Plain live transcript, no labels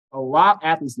a lot of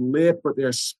athletes live for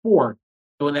their sport.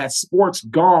 And when that sport's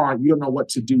gone, you don't know what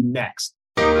to do next.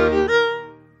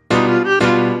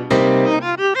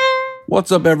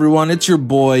 What's up, everyone? It's your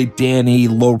boy, Danny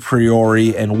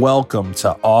Lopriori, and welcome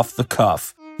to Off the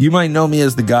Cuff. You might know me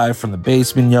as the guy from the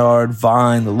Basement Yard,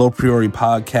 Vine, the Lopriori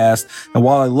podcast, and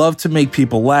while I love to make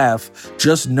people laugh,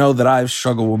 just know that I've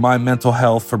struggled with my mental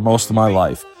health for most of my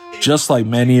life, just like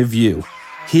many of you.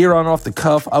 Here on Off the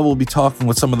Cuff, I will be talking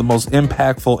with some of the most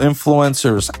impactful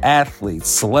influencers, athletes,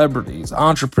 celebrities,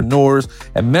 entrepreneurs,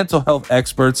 and mental health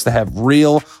experts to have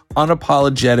real,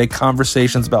 unapologetic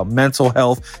conversations about mental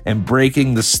health and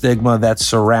breaking the stigma that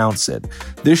surrounds it.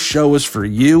 This show is for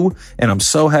you, and I'm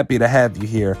so happy to have you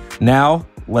here. Now,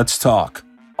 let's talk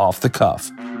Off the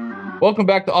Cuff. Welcome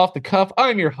back to Off the Cuff.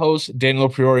 I'm your host, Daniel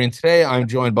Priori, and today I'm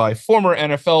joined by former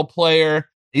NFL player.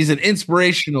 He's an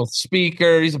inspirational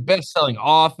speaker. He's a best-selling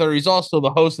author. He's also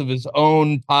the host of his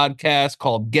own podcast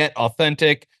called Get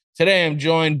Authentic. Today, I'm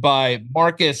joined by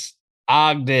Marques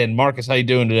Ogden. Marques, how you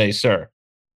doing today, sir?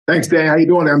 Thanks, Dan. How you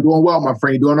doing? I'm doing well, my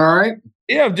friend. You doing all right?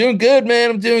 Yeah, I'm doing good,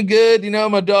 man. I'm doing good. You know,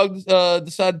 my dog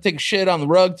decided to take a shit on the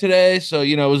rug today. So,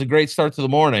 you know, it was a great start to the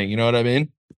morning. You know what I mean?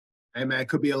 Hey, man, it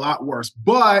could be a lot worse,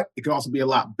 but it could also be a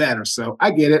lot better. So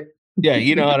I get it. Yeah,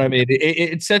 you know what I mean?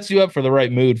 It sets you up for the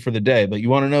right mood for the day. But you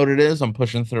want to know what it is? I'm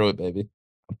pushing through it, baby.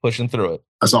 I'm pushing through it.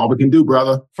 That's all we can do,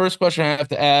 brother. First question I have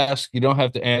to ask, you don't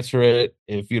have to answer it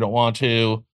if you don't want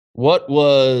to. What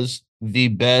was the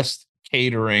best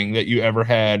catering that you ever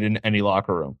had in any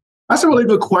locker room? That's a really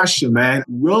good question, man.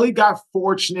 Really got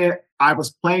fortunate. I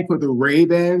was playing for the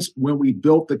Ravens when we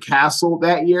built the castle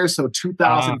that year. So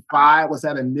 2005 was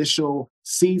that initial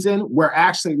season where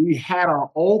actually we had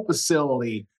our own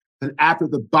facility. And after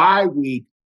the bye week,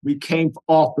 we came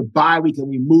off the bye week and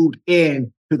we moved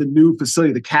in to the new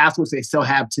facility, the castles they still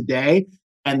have today.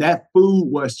 And that food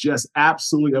was just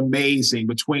absolutely amazing.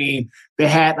 They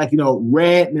had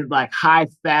red and like high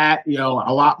fat, a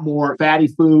lot more fatty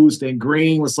foods. Then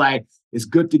green was like, it's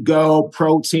good to go,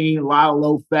 protein, a lot of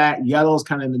low fat. Yellow's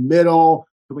kind of in the middle.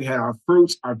 So we had our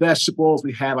fruits, our vegetables.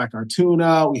 We had like our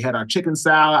tuna. We had our chicken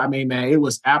salad. I mean, man, it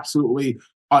was absolutely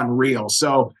unreal.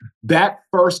 So that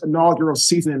first inaugural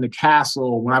season in the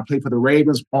castle, when I played for the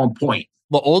Ravens, on point.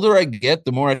 The older I get,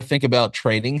 the more I think about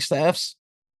training staffs.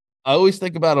 I always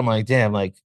think about them like, damn,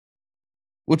 like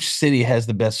which city has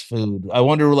the best food? I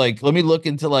wonder, like, let me look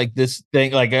into like this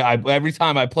thing. Like every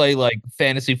time I play like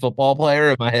fantasy football player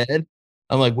in my head,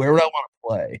 I'm like, where would I want to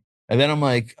play? And then I'm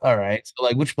like, all right, so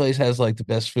like which place has like the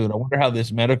best food? I wonder how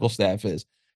this medical staff is.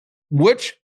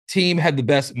 Which team had the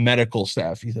best medical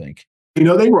staff, you think?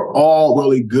 They were all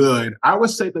really good. I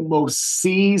would say the most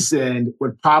seasoned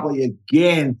would probably,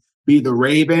 again, be the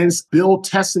Ravens. Bill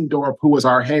Tessendorf, who was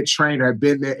our head trainer, had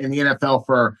been there in the NFL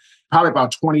for probably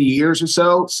about 20 years or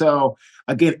so. So,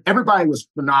 again, everybody was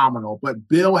phenomenal. But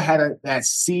Bill had that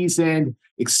seasoned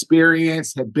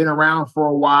experience, had been around for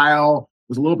a while,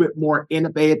 was a little bit more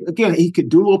innovative. Again, he could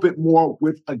do a little bit more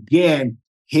with, again,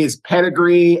 his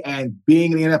pedigree and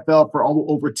being in the NFL for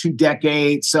over 2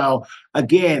 decades. So,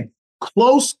 again,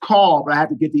 close call, but I have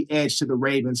to give the edge to the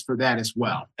Ravens for that as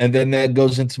well. And then that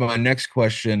goes into my next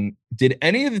question. Did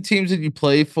any of the teams that you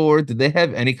play for, did they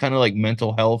have any kind of like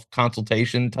mental health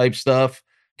consultation type stuff?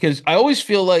 Because I always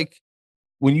feel like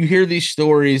when you hear these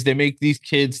stories, they make these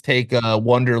kids take a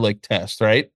Wonderlic test,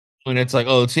 right? And it's like,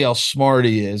 oh, let's see how smart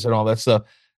he is and all that stuff.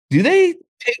 Do they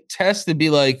take tests to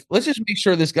be like, let's just make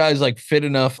sure this guy's like fit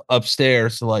enough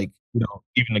upstairs to like,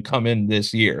 even to come in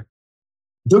this year?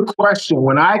 Good question.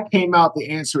 When I came out, the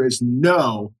answer is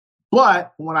no.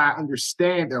 But when I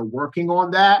understand they're working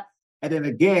on that. And then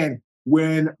again,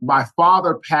 when my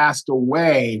father passed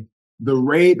away, the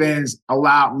Ravens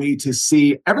allowed me to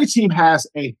see, every team has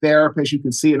a therapist. You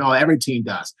can see it all, every team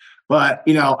does. But,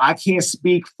 I can't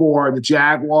speak for the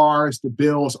Jaguars, the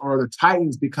Bills, or the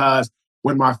Titans because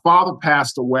when my father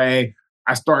passed away,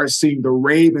 I started seeing the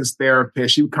Ravens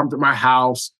therapist. She would come to my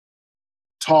house,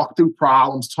 talk through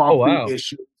problems, through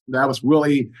issues. That was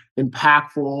really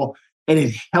impactful. And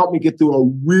it helped me get through a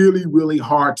really, really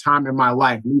hard time in my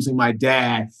life, losing my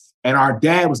dad. And our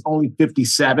dad was only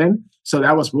 57. So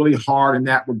that was really hard in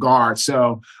that regard.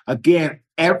 So again,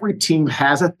 every team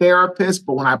has a therapist.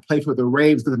 But when I played for the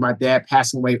Ravens, because my dad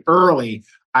passing away early,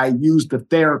 I used the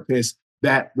therapist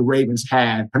that the Ravens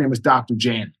had. Her name was Dr.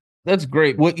 Jan. That's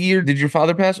great. What year did your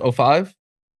father pass? 05?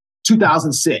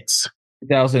 2006.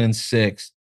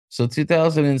 2006. So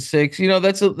 2006,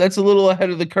 that's a little ahead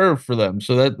of the curve for them.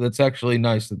 So that's actually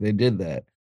nice that they did that.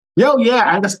 Yeah.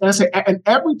 And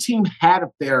every team had a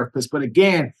therapist, but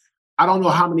again, I don't know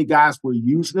how many guys were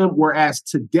using them. Whereas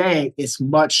today, it's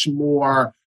much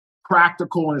more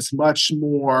practical and it's much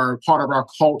more part of our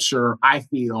culture, I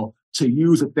feel, to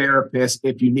use a therapist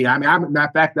if you need. I mean, matter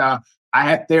of fact, I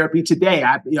had therapy today.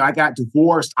 I got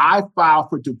divorced. I filed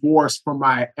for divorce from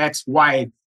my ex-wife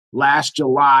last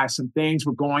July. Some things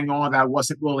were going on that I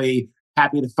wasn't really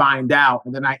happy to find out.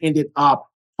 And then I ended up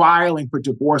filing for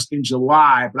divorce in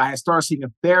July, but I had started seeing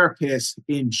a therapist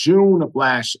in June of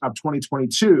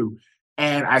 2022.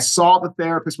 And I saw the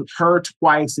therapist with her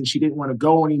twice and she didn't want to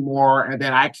go anymore. And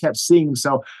then I kept seeing him.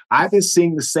 So I've been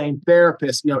seeing the same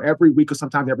therapist, every week or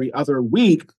sometimes every other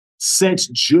week since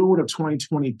June of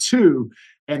 2022.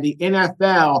 And the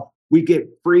NFL, we get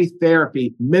free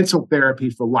therapy, mental therapy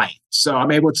for life. So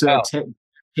I'm able to take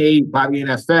paid by the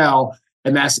NFL.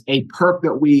 And that's a perk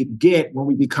that we get when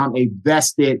we become a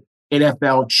vested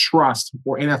NFL trust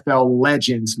or NFL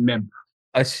Legends member.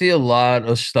 I see a lot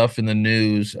of stuff in the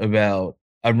news about,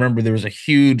 I remember there was a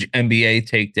huge NBA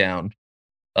takedown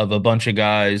of a bunch of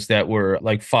guys that were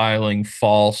like filing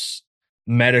false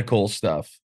medical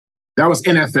stuff. That was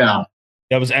NFL.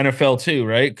 That was NFL too,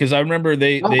 right? Because I remember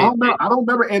I don't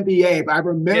remember NBA, but I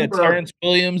remember. Yeah, Terrence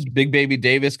Williams, Big Baby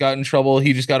Davis got in trouble.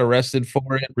 He just got arrested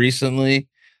for it recently.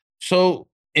 So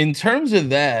in terms of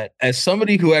that, as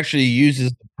somebody who actually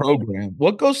uses the program,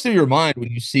 what goes through your mind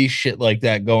when you see shit like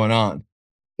that going on?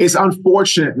 It's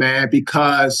unfortunate, man,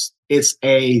 because it's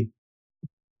a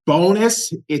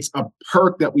bonus. It's a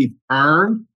perk that we've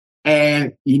earned.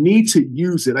 And you need to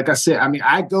use it. Like I said, I mean,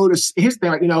 I go to his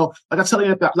thing, like I tell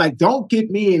you, like, don't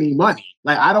give me any money.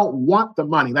 Like, I don't want the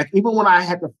money. Like, even when I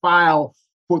had to file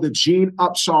for the Gene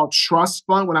Upshaw Trust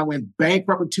Fund, when I went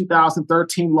bankrupt in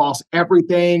 2013, lost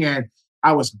everything, and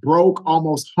I was broke,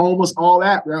 almost homeless, all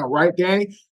that, right,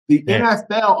 Danny? The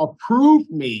NFL approved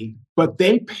me, but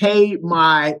they paid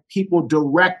my people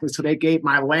directly. So they gave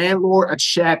my landlord a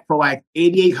check for like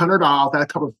 $8,800 that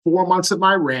covered 4 months of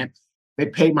my rent. They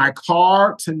paid my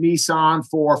car to Nissan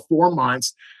for 4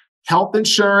 months, health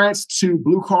insurance to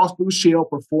Blue Cross Blue Shield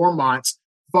for 4 months,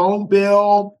 phone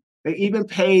bill. They even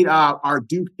paid our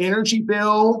Duke Energy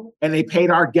bill, and they paid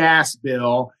our gas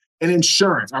bill and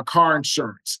insurance, our car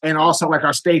insurance, and also like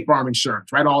our State Farm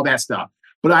insurance, right? All that stuff.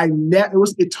 But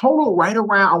it totaled right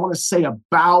around, I want to say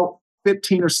about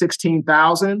 15 or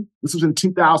 16,000. This was in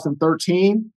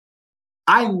 2013.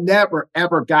 I never,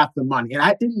 ever got the money. And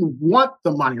I didn't want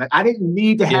the money. Like, I didn't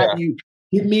need to have you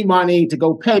give me money to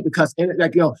go pay, because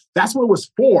that's what it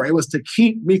was for. It was to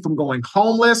keep me from going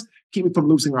homeless, keep me from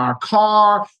losing our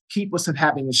car, keep us from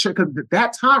having insurance. Because at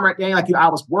that time, right, I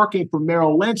was working for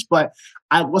Merrill Lynch, but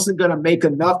I wasn't going to make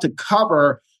enough to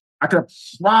cover. I could have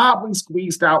probably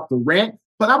squeezed out the rent,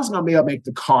 but I wasn't going to be able to make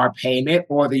the car payment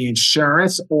or the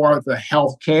insurance or the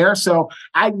health care. So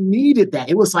I needed that.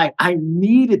 It was like I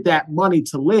needed that money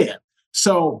to live.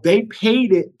 So they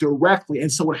paid it directly.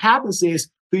 And so what happens is,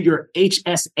 through your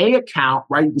HSA account,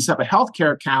 right? You can set up a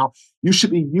healthcare account. You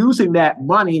should be using that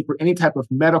money for any type of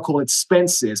medical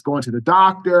expenses, going to the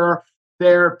doctor,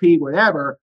 therapy,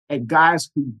 whatever. And guys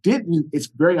who didn't, it's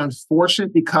very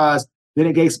unfortunate, because then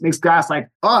it makes guys like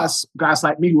us, guys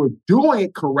like me who are doing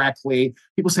it correctly.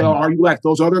 People say, "Oh, are you like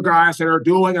those other guys that are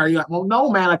doing?" Are you like, "Well,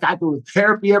 no, man. Like, I go to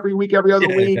therapy every week, every other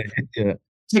week,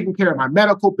 taking care of my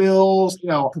medical bills.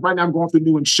 Right now I'm going through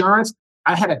new insurance.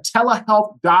 I had a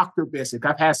telehealth doctor visit.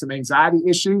 I've had some anxiety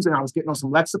issues, and I was getting on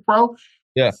some Lexapro.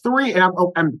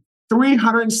 I'm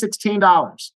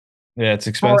 $316. Yeah, it's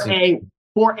expensive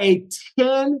for a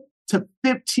 10 to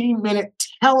 15 minute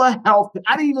telehealth.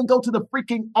 I didn't even go to the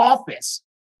freaking office.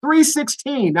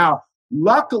 $316. Now,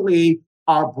 luckily,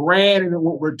 our brand and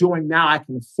what we're doing now, I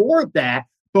can afford that.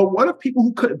 But what if people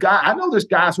who could, I know there's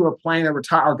guys who are playing that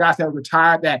retire, or guys that are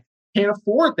retired that can't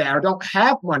afford that or don't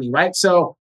have money, right?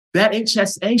 So that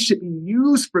HSA should be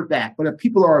used for that. But if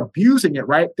people are abusing it,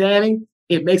 right, Danny,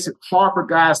 it makes it hard for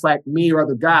guys like me or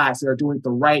other guys that are doing it the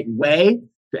right way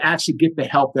to actually get the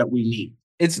help that we need.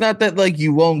 It's not that like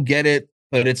you won't get it,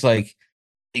 but it's like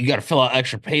you got to fill out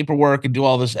extra paperwork and do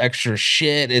all this extra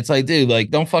shit. It's like, dude, like,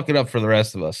 don't fuck it up for the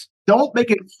rest of us. Don't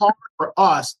make it hard for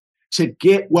us to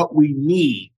get what we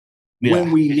need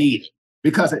when we need it.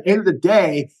 Because at the end of the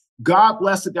day, God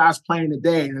bless the guys playing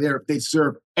today, and they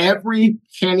serve every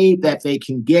penny that they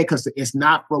can get, because it's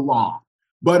not for long.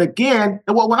 But again,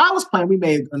 when I was playing, we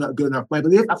made a good enough play.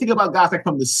 But I think about guys like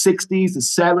from the 60s, the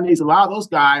 70s, a lot of those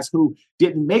guys who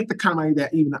didn't make the kind of money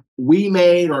that even we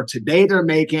made or today they're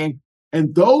making.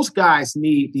 And those guys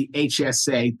need the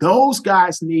HSA. Those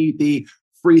guys need the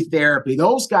free therapy.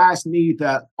 Those guys need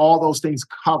all those things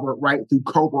covered right through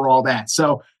COBRA, all that.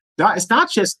 So it's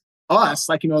not just us,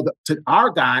 like, to our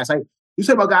guys, like you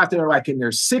said about guys that are like in their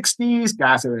 60s,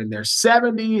 guys that are in their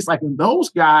 70s, like in those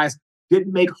guys,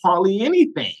 didn't make hardly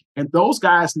anything. And those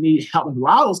guys need help. And a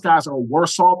lot of those guys are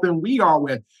worse off than we are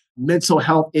with mental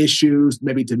health issues,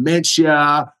 maybe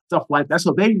dementia, stuff like that.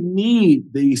 So they need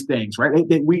these things, right?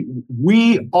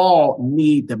 We all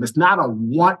need them. It's not a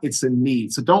want, it's a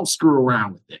need. So don't screw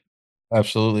around with it.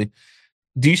 Absolutely.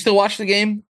 Do you still watch the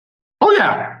game? Oh,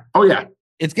 yeah. Oh, yeah.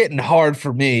 It's getting hard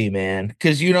for me, man,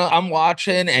 because, you know, I'm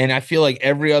watching and I feel like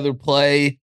every other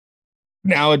play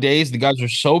nowadays, the guys are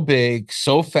so big,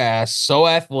 so fast, so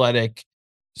athletic,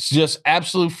 it's just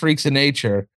absolute freaks of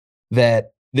nature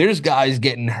that there's guys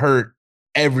getting hurt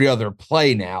every other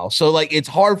play now. So, like, it's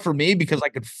hard for me because I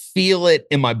could feel it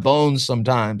in my bones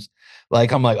sometimes.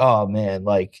 Like, I'm like, oh, man,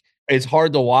 like, it's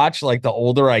hard to watch, like, the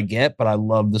older I get, but I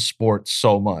love the sport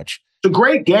so much. It's a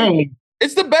great game.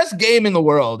 It's the best game in the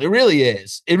world. It really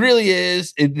is. It really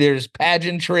is. There's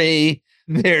pageantry.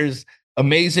 There's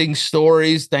amazing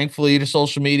stories. Thankfully, to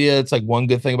social media, it's like one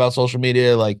good thing about social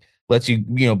media, like lets you,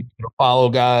 follow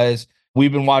guys.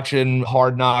 We've been watching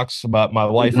Hard Knocks. About my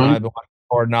wife and I have been watching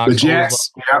Hard Knocks. The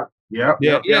Jets.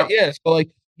 Yeah. So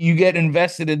like you get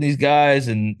invested in these guys,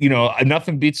 and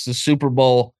nothing beats the Super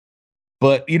Bowl.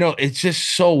 But it's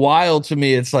just so wild to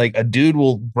me. It's like a dude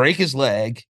will break his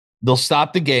leg. They'll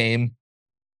stop the game.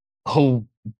 He'll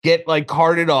get like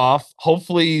carted off.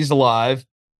 Hopefully he's alive.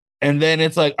 And then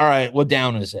it's like, all right, what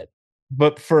down is it?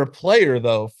 But for a player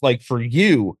though, like for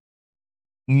you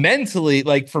mentally,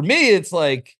 like for me, it's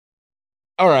like,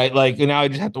 all right, like now I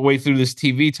just have to wait through this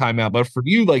TV timeout. But for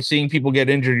you, like seeing people get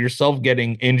injured, yourself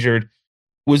getting injured,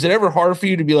 was it ever hard for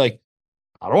you to be like,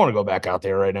 I don't want to go back out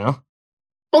there right now?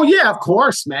 Oh, yeah, of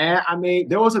course, man. I mean,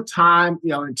 there was a time,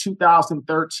 in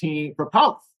 2013, for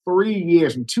probably 3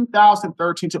 years, from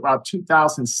 2013 to about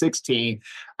 2016,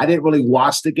 I didn't really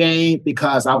watch the game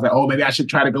because I was like, oh, maybe I should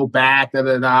try to go back,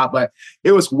 But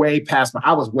it was way past,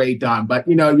 I was way done. But,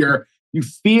 you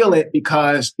feel it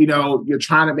because, you're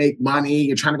trying to make money,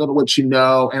 you're trying to go to what you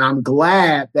know. And I'm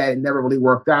glad that it never really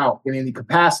worked out in any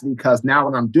capacity because now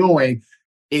what I'm doing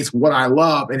is what I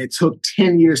love. And it took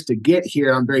 10 years to get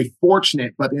here. I'm very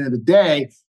fortunate. But at the end of the day,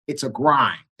 it's a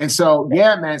grind. And so,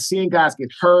 yeah, man, seeing guys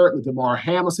get hurt, the Damar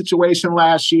Hamlin situation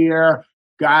last year,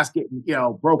 guys getting,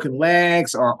 broken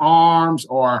legs or arms,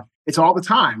 or it's all the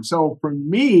time. So for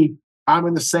me, I'm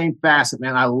in the same facet,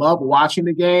 man. I love watching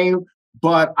the game,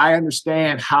 but I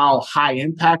understand how high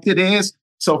impact it is.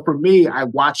 So for me, I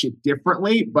watch it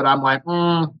differently, but I'm like,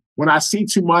 when I see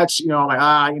too much, I'm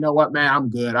like, you know what, man, I'm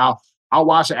good. I'll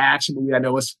watch an action movie I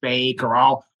know is fake, or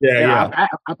I've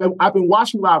been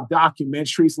watching a lot of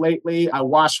documentaries lately. I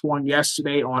watched one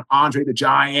yesterday on Andre the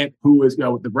Giant, who is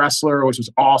the wrestler, which was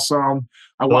awesome.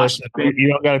 I watched. You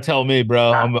don't got to tell me,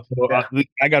 bro.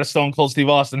 I got a Stone Cold Steve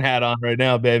Austin hat on right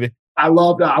now, baby. I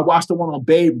loved. I watched the one on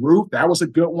Babe Ruth. That was a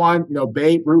good one.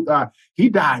 Babe Ruth. He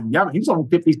died young. He was only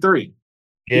 53.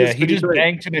 Yeah, he just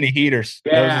banged too many heaters.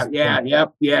 Yeah,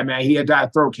 man. He had died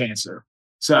of throat cancer.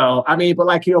 So, I mean, but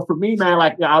like, for me, man,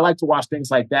 like, I like to watch things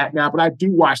like that now, but I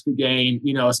do watch the game,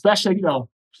 especially,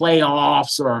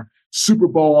 playoffs or Super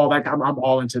Bowl, like I'm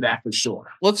all into that for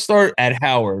sure. Let's start at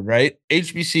Howard, right?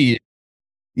 HBCU.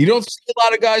 You don't see a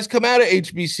lot of guys come out of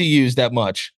HBCUs that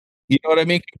much. You know what I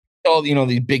mean? All,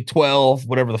 the Big 12,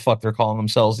 whatever the fuck they're calling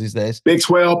themselves these days. Big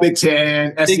 12, Big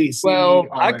 10, Big SEC. 12.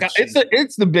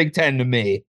 It's the Big 10 to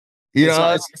me.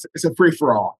 It's a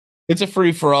free-for-all. It's a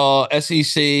free-for-all.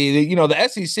 SEC. The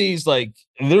SEC is like,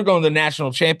 they're going to the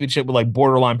national championship with like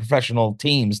borderline professional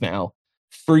teams now.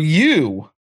 For you,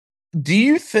 do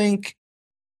you think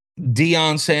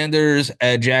Deion Sanders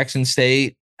at Jackson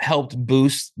State helped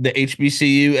boost the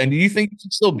HBCU? And do you think he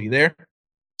should still be there?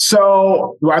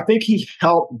 So do I think he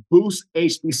helped boost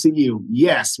HBCU?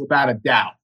 Yes, without a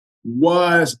doubt.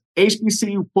 Was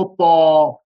HBCU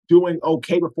football doing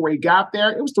okay before he got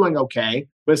there? It was doing okay,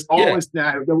 but it's always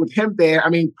not with him there. I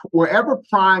mean, wherever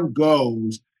Prime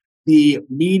goes, the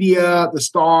media, the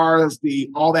stars,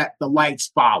 all that, the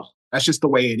lights follow. That's just the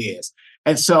way it is.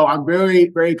 And so I'm very,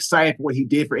 very excited for what he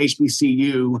did for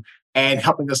HBCU and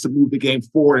helping us to move the game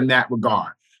forward in that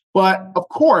regard. But of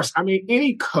course, I mean,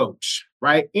 any coach,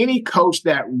 right? Any coach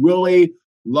that really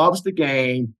loves the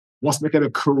game, wants to make it a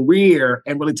career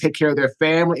and really take care of their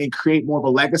family and create more of a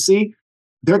legacy,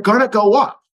 they're going to go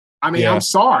up. I mean, I'm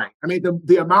sorry. I mean,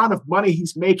 the amount of money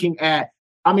he's making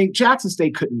Jackson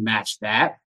State couldn't match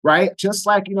that, right? Just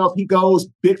like, if he goes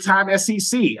big time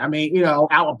SEC, I mean,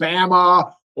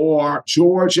 Alabama or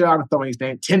Georgia, I'm throwing his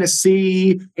name,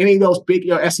 Tennessee, any of those big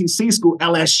SEC school,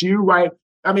 LSU, right?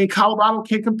 I mean, Colorado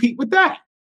can't compete with that,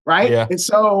 right? Yeah. And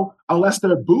so unless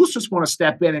the boosters want to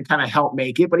step in and kind of help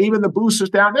make it, but even the boosters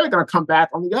down there are going to come back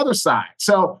on the other side.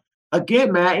 So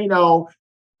again, man,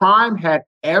 Prime had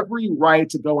every right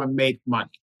to go and make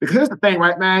money. Because here's the thing,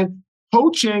 right, man?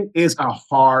 Coaching is a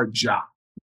hard job.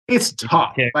 It's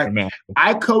tough. Like,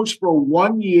 I coached for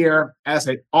 1 year as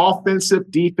an offensive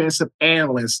defensive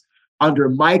analyst under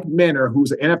Mike Minner,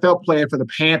 who's an NFL player for the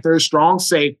Panthers, strong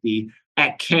safety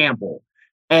at Campbell.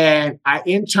 And I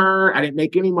interned. I didn't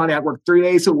make any money. I worked 3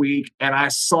 days a week, and I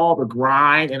saw the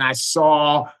grind, and I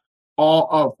saw all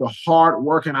of the hard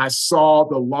work, and I saw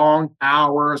the long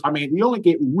hours. I mean, you only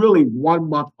get really 1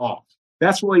 month off.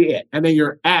 That's really it. And then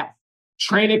you're at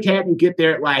training camp. You get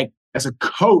there at like, as a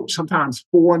coach, sometimes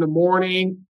 4 in the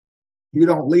morning. You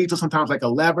don't leave till sometimes like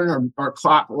 11 or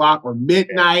clock or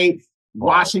midnight,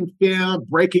 watching film,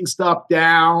 breaking stuff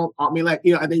down. I mean, like,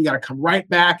 and then you got to come right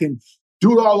back and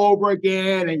do it all over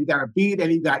again. And you got to beat,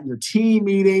 and you got your team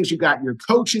meetings, you got your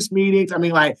coaches meetings. I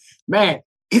mean, like, man,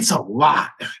 it's a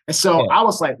lot. And so I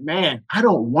was like, man, I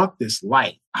don't want this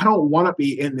life. I don't want to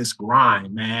be in this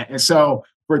grind, man. And so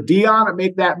for Deion to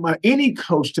make that money, any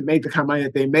coach to make the kind of money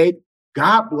that they make,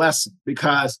 God bless him,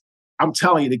 because I'm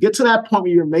telling you, to get to that point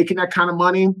where you're making that kind of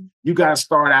money, you got to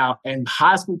start out. And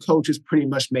high school coaches pretty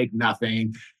much make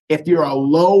nothing. If you're a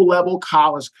low-level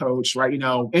college coach, right,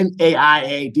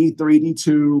 NAIA, D3,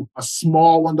 D2, a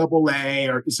small 1AA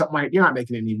or something like that, you're not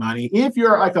making any money. If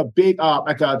you're like a big,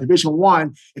 like a Division I,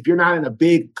 if you're not in a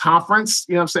big conference,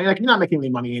 you know what I'm saying? Like, you're not making any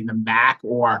money in the MAC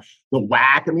or the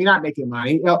WAC. I mean, you're not making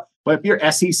money. But if you're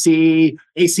SEC,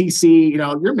 ACC,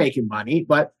 you're making money.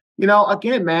 But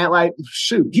again, man, like,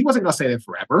 shoot, he wasn't going to stay there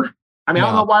forever. I mean, I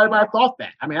don't know why everybody thought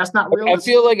that. I mean, that's not real. I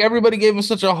feel like everybody gave him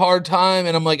such a hard time.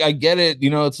 And I'm like, I get it.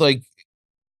 It's like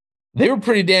they were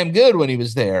pretty damn good when he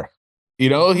was there. He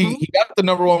got the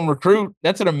number 1 recruit.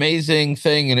 That's an amazing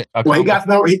thing. And he got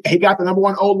the number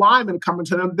 1 O lineman coming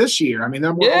to them this year. I mean,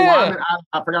 number 1 O lineman,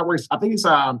 I forgot where I think he's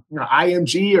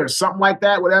IMG or something like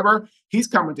that, whatever. He's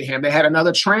coming to him. They had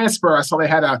another transfer. I saw they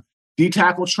had a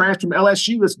D-tackle transfer from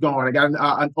LSU that's going. I got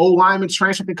an O lineman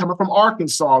transfer coming from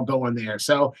Arkansas going there.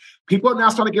 So people are now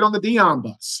starting to get on the Deion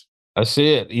bus. I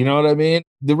see it. You know what I mean?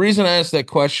 The reason I asked that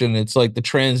question, it's like the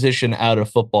transition out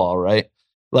of football, right?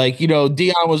 Like,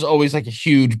 Deion was always like a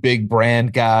huge, big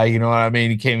brand guy. You know what I mean?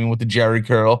 He came in with the Jerry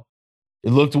curl.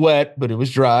 It looked wet, but it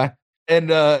was dry. And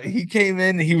he came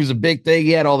in, he was a big thing.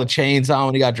 He had all the chains on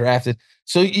when he got drafted.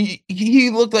 So he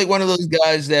looked like one of those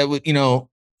guys that would,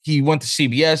 he went to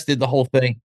CBS, did the whole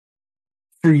thing.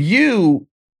 For you,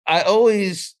 I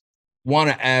always want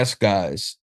to ask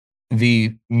guys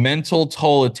the mental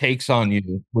toll it takes on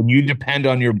you when you depend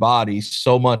on your body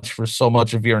so much for so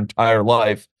much of your entire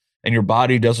life and your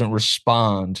body doesn't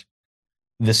respond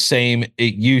the same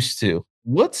it used to.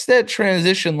 What's that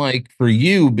transition like for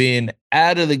you, being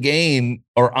out of the game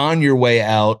or on your way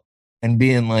out and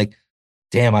being like,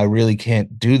 damn, I really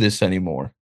can't do this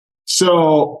anymore?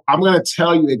 So I'm going to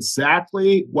tell you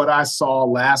exactly what I saw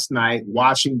last night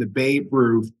watching the Babe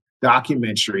Ruth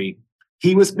documentary.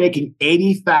 He was making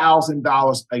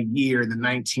 $80,000 a year in the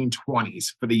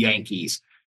 1920s for the Yankees.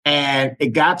 And it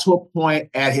got to a point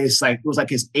at his, it was like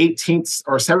his 18th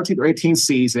or 17th or 18th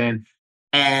season.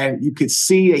 And you could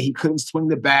see that he couldn't swing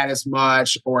the bat as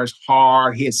much or as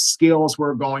hard. His skills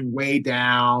were going way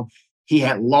down. He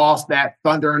had lost that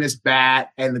thunder in his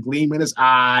bat and the gleam in his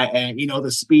eye and,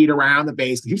 the speed around the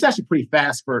base. He was actually pretty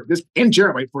fast for this in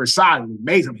general, for his size,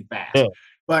 amazingly fast. Yeah.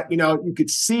 But, you could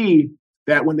see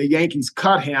that when the Yankees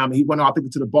cut him, he went off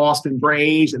to the Boston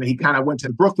Braves, and then he kind of went to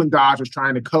the Brooklyn Dodgers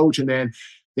trying to coach. And then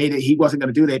he wasn't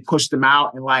going to do it. They pushed him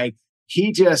out. And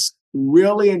he just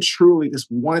really and truly just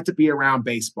wanted to be around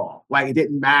baseball. It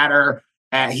didn't matter.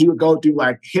 He would go do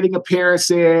hitting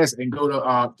appearances and go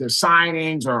to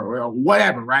signings or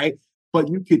whatever, right? But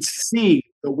you could see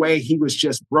the way he was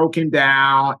just broken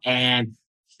down and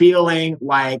feeling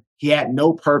like he had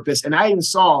no purpose. And I even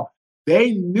saw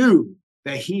they knew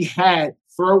that he had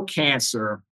throat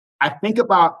cancer, I think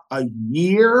about a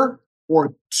year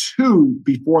or 2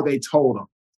 before they told him.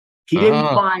 He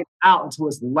didn't find out until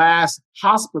his last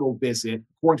hospital visit,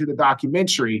 according to the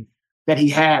documentary, that he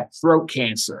had throat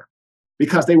cancer,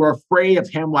 because they were afraid of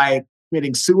him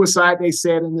committing suicide. They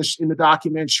said in the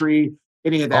documentary,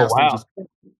 any of that. Oh,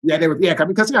 wow.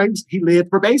 Because he lived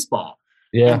for baseball.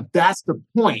 Yeah, and that's the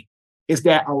point. Is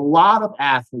that a lot of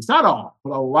athletes, not all,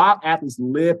 but a lot of athletes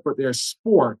live for their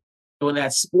sport. And when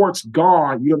that sport's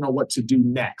gone, you don't know what to do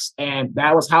next. And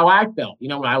that was how I felt.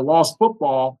 When I lost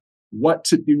football, what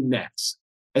to do next.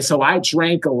 And so I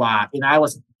drank a lot, and I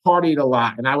was partied a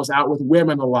lot, and I was out with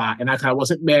women a lot, and I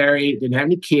wasn't married, didn't have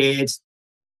any kids.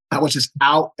 I was just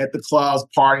out at the clubs,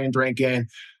 partying, drinking,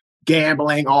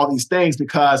 gambling, all these things,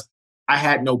 because I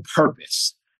had no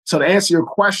purpose. So to answer your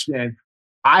question,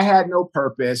 I had no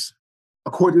purpose.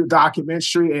 according to the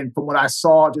documentary, and from what I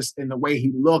saw, just in the way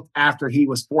he looked after he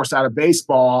was forced out of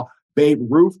baseball, Babe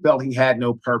Ruth felt he had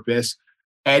no purpose.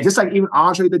 And just like even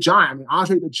Andre the Giant, I mean,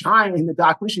 Andre the Giant in the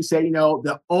documentary said,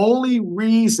 the only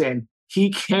reason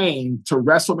he came to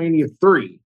WrestleMania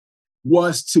 3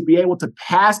 was to be able to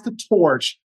pass the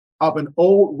torch of an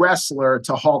old wrestler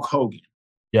to Hulk Hogan.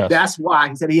 Yes. That's why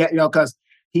he said he had, because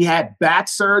he had back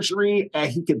surgery and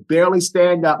he could barely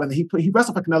stand up. And he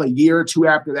wrestled for like another year or two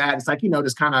after that. It's like,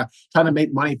 just kind of trying to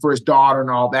make money for his daughter and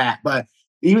all that. But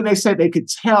even they said they could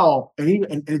tell,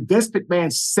 and Vince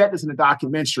McMahon said this in the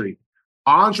documentary,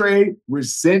 Andre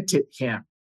resented him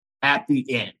at the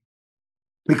end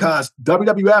because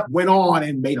WWF went on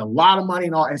and made a lot of money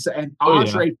and all. And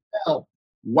Andre felt,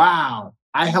 wow,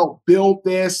 I helped build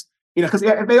this. Because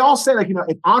if they all say, like,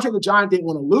 if Andre the Giant didn't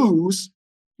want to lose,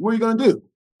 what are you going to do?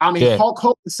 I mean, Hulk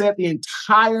Hogan said the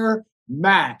entire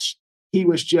match, he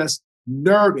was just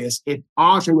nervous if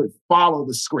Andre would follow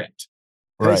the script.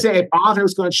 Right. They said if Andre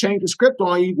was going to change the script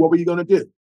on you, what were you going to do?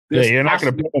 You're not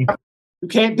going to pick him. You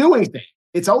can't do anything.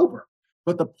 It's over.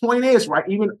 But the point is, right,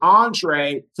 even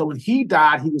Andre, so when he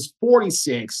died, he was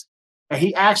 46, and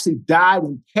he actually died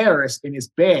in Paris in his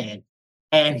bed.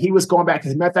 And he was going back.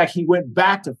 As a matter of fact, he went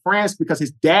back to France because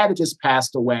his dad had just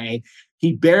passed away.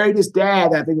 He buried his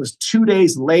dad. I think it was 2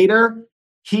 days later.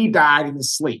 He died in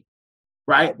his sleep,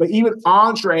 right? But even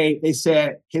Andre, they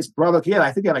said his brother,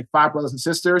 I think he had like 5 brothers and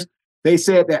sisters. They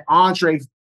said that Andre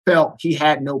felt he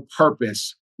had no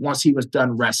purpose once he was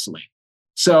done wrestling.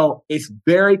 So it's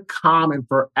very common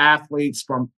for athletes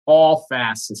from all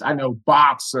facets. I know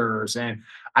boxers, and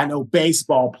I know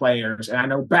baseball players, and I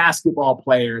know basketball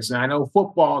players, and I know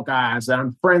football guys that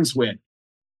I'm friends with.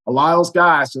 A lot of those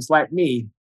guys, just like me,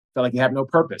 feel like you have no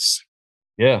purpose.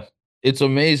 Yeah. It's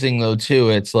amazing, though, too.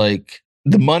 It's like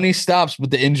the money stops,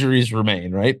 but the injuries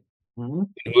remain, right?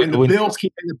 Mm-hmm. And the bills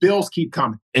keep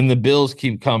coming. And the bills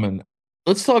keep coming.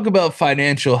 Let's talk about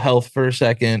financial health for a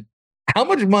second. How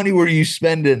much money were you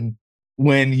spending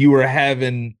when you were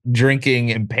having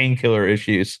drinking and painkiller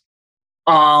issues?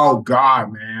 Oh,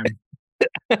 God, man.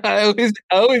 I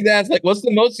always ask, like, what's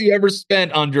the most you ever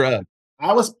spent on drugs?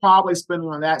 I was probably spending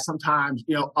on that sometimes,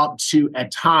 up to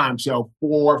at times,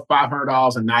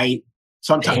 $400-$500 a night.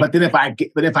 Sometimes, but then if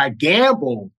I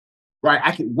gambled, right,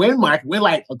 I could win like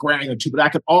 $1,000 or $2, but I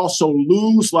could also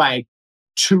lose like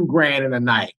 $2,000 in a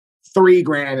night,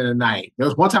 $3,000 in a night. There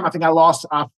was one time I think I lost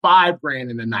 $5,000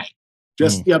 in a night,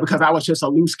 just because I was just a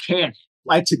loose cannon.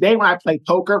 Like today when I play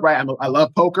poker, right, I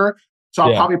love poker, so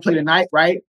I'll probably play tonight,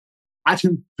 right? I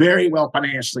do very well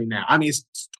financially now. I mean, it's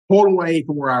total away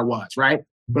from where I was, right?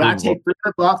 But I take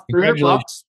 $300,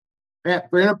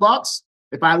 $300.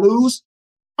 If I lose,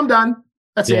 I'm done.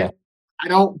 That's it. I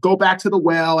don't go back to the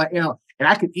well, and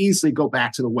I could easily go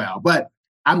back to the well, but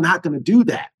I'm not going to do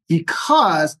that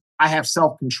because I have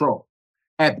self-control.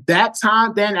 At that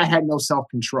time, then I had no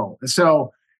self-control. And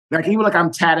so, even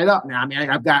I'm tatted up now. I mean,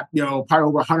 I've got, probably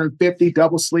over 150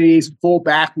 double sleeves, full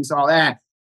back piece, all that.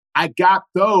 I got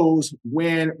those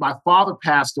when my father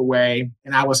passed away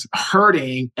and I was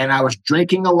hurting and I was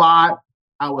drinking a lot.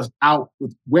 I was out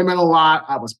with women a lot.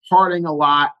 I was partying a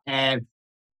lot. And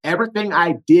everything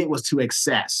I did was to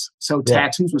excess. So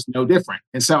tattoos was no different.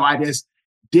 And so I just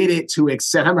did it to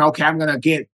excess. I mean, okay, I'm going to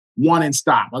get one and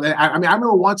stop. I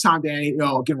remember one time, Danny,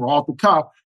 again, we're off the cuff.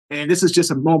 And this is just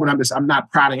a moment. I'm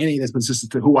not proud of any of this, but it's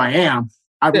just who I am.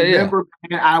 I remember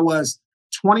I was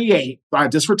 28. I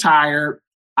just retired.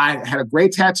 I had a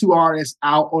great tattoo artist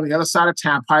out on the other side of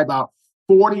town, probably about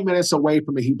 40 minutes away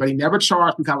from me, but he never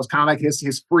charged because it was kind of like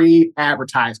his free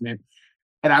advertisement.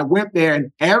 And I went there,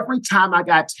 and every time I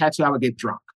got tattooed, I would get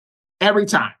drunk. Every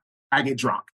time I get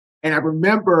drunk. And I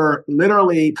remember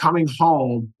literally coming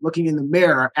home, looking in the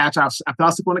mirror after I fell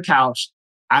asleep on the couch.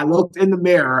 I looked in the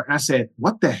mirror and I said,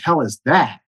 what the hell is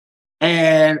that?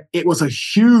 And it was a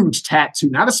huge tattoo,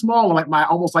 not a small one,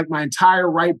 almost like my entire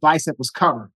right bicep was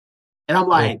covered. And I'm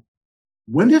like,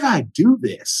 when did I do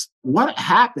this? What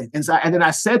happened? And then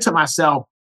I said to myself,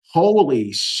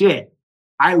 holy shit.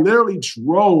 I literally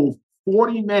drove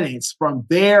 40 minutes from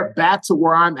there back to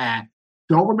where I'm at.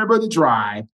 Don't remember the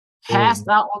drive, passed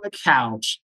out on the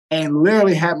couch, and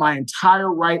literally had my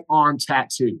entire right arm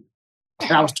tattooed.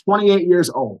 And I was 28 years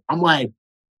old. I'm like,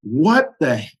 what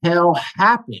the hell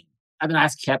happened? And then I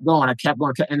kept going.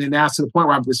 And then now to the point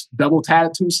where I'm just double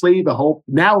tattoo sleeve,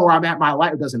 now where I'm at my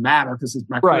life, it doesn't matter because it's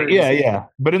my career. Right, yeah.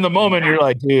 But in the moment, you're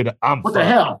like, dude, what the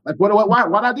hell? Like,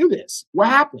 why'd I do this? What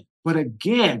happened? But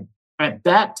again, at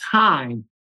that time,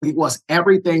 it was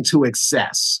everything to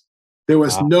excess. There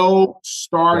was no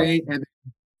starting and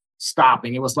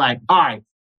stopping. It was like, all right,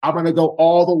 I'm going to go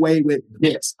all the way with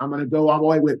this. I'm going to go all the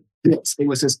way with this. It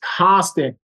was just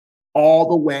constant all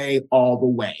the way, all the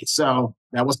way. So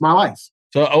that was my life.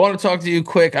 So I want to talk to you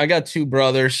quick. I got two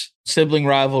brothers. Sibling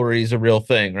rivalry is a real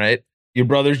thing, right? Your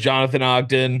brother's Jonathan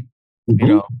Ogden,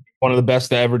 one of the best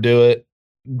to ever do it.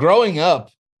 Growing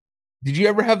up, did you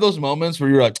ever have those moments where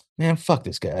you're like, man, fuck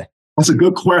this guy? That's a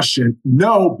good question.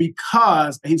 No,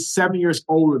 because he's 7 years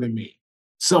older than me.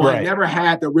 So I never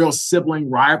had the real sibling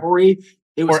rivalry.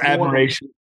 It was or admiration.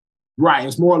 Right. It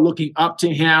was more looking up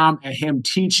to him and him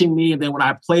teaching me. And then when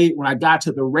I got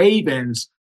to the Ravens,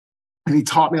 and he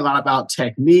taught me a lot about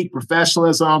technique,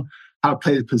 professionalism, how to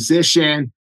play the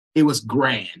position. It was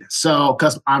grand. So,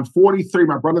 because I'm 43,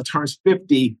 my brother turns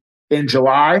 50 in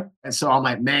July. And so I'm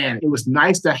like, man, it was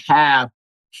nice to have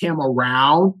him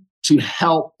around to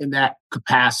help in that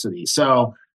capacity.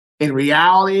 So in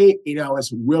reality,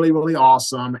 it's really, really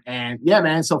awesome. And yeah,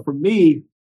 man. So for me,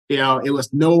 it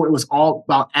was all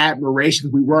about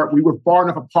admiration. We were far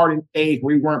enough apart in age.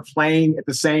 We weren't playing at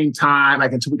the same time,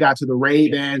 like until we got to the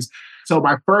Ravens. So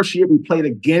my first year,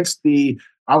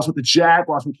 I was with the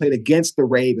Jaguars. We played against the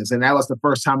Ravens, and that was the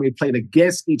first time we played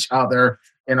against each other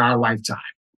in our lifetime.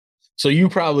 So you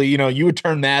probably, you would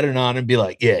turn Madden on and be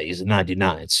like, yeah, he's a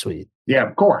 99. Sweet. Yeah,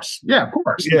 of course. Yeah, of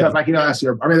course. Yeah. Because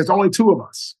there's only two of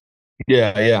us.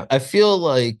 Yeah, yeah. I feel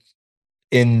like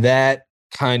in that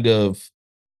kind of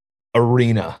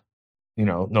arena,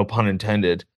 no pun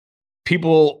intended,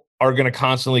 people are going to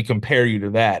constantly compare you to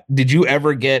that. Did you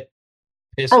ever get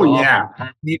pissed off?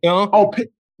 Yeah.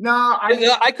 No,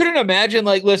 I couldn't imagine.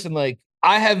 Like, listen, like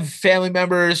I have family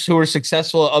members who are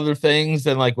successful at other things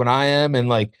than like when I am, and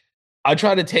like I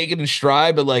try to take it in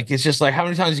stride, but like it's just like, how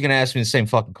many times are you going to ask me the same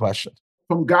fucking question?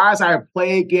 From guys I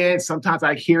play against, sometimes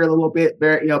I hear a little bit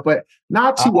there, but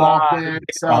not too often.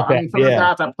 So from the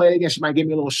guys I play against, you might give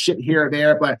me a little shit here or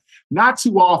there, but not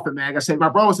too often, man. Like I said, my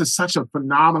brother was such a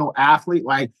phenomenal athlete.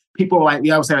 Like people are like,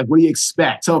 I was like, what do you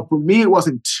expect? So for me, it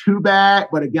wasn't too bad.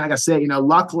 But again, like I said,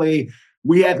 luckily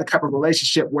we had the type of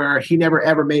relationship where he never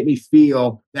ever made me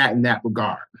feel that in that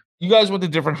regard. You guys went to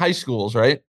different high schools,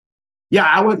 right?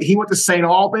 Yeah, he went to St.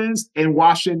 Albans in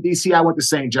Washington, D.C. I went to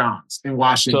St. John's in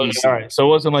Washington, D.C. All right. So it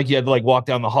wasn't like you had to like walk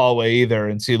down the hallway either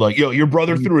and see like, yo, your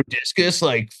brother threw a discus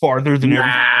like farther than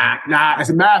everything. Nah. As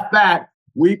a matter of fact,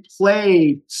 we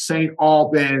played St.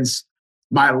 Albans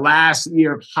my last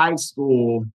year of high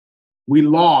school. We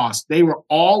lost. They were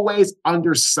always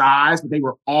undersized, but they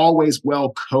were always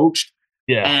well coached.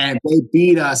 Yeah. And they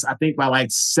beat us, I think, by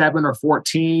like 7 or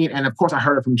 14. And of course, I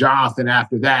heard it from Jonathan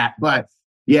after that. But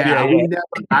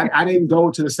I didn't go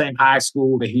to the same high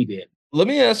school that he did. Let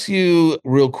me ask you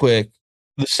real quick.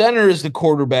 The center is the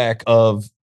quarterback of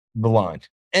the line.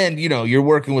 And, you're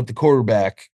working with the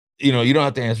quarterback. You don't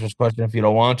have to answer this question if you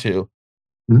don't want to.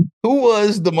 Mm-hmm. Who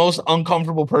was the most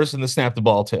uncomfortable person to snap the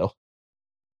ball to?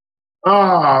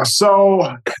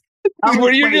 So...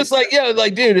 Where you're just like,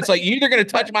 dude, it's like, you're either going to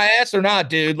touch my ass or not,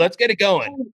 dude. Let's get it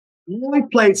going. We only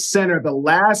played center the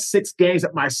last 6 games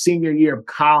of my senior year of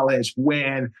college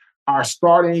when our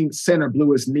starting center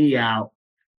blew his knee out.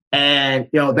 And,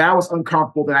 that was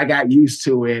uncomfortable, but I got used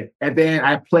to it. And then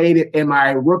I played it in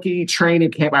my rookie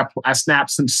training camp. I snapped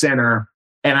some center,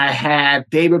 and I had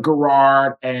David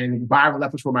Garrard and Byron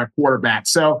Leftwich for my quarterback.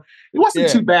 So it wasn't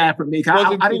too bad for me.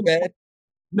 I didn't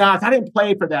I didn't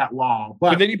play for that long.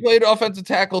 But then you played offensive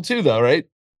tackle too, though, right?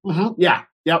 Mm-hmm. Yeah.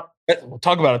 Yep. We'll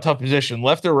talk about a tough position,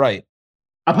 left or right?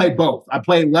 I played both. I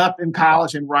played left in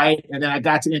college and right, and then I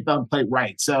got to NFL and played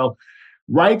right. So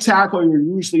right tackle, you're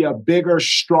usually a bigger,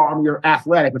 strong, you're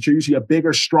athletic, but you're usually a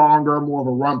bigger, stronger, more of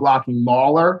a run-blocking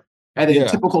mauler. And then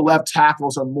typical left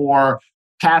tackles are more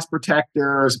pass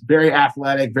protectors, very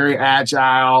athletic, very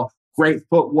agile, great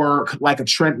footwork, like a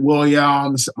Trent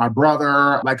Williams, my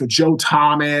brother, like a Joe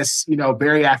Thomas,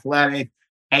 very athletic,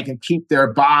 and can keep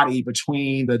their body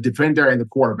between the defender and the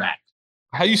quarterback.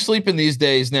 How you sleeping these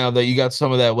days now that you got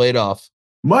some of that weight off?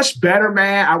 Much better,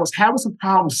 man. I was having some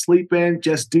problems sleeping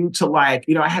just due to I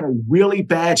had a really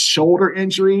bad shoulder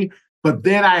injury, but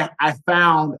then I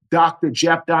found Dr.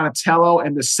 Jeff Donatello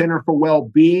and the Center for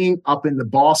Wellbeing up in the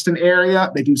Boston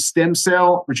area. They do stem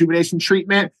cell rejuvenation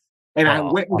treatment. And I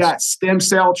went and got stem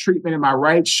cell treatment in my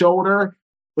right shoulder.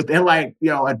 Within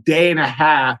a day and a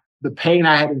half, the pain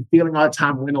I had been feeling all the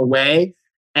time went away.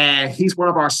 And he's one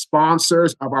of our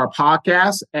sponsors of our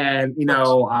podcast. And,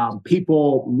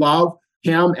 people love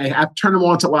him. And I've turned him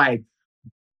on to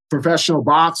professional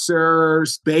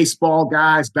boxers, baseball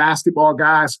guys, basketball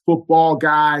guys, football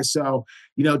guys. So,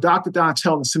 Dr.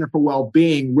 Donatello and the Center for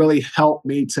Wellbeing really helped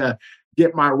me to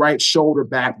get my right shoulder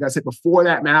back. Like I said before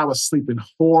that, man, I was sleeping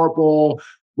horrible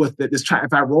with this.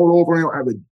 If I rolled over, I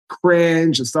would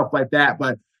cringe and stuff like that.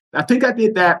 But I think I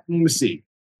did that. Let me see.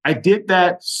 I did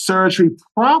that surgery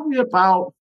probably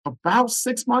about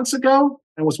 6 months ago,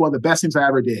 and it was one of the best things I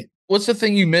ever did. What's the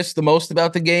thing you missed the most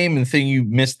about the game and the thing you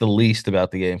missed the least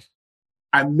about the game?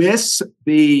 I miss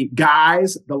the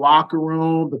guys, the locker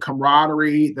room, the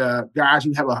camaraderie, the guys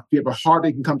you have a heart,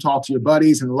 you can come talk to your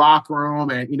buddies in the locker room,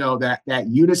 and that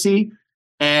unity.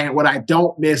 And what I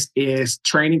don't miss is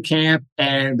training camp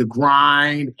and the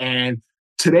grind. And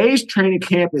today's training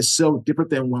camp is so different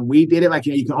than when we did it. Like,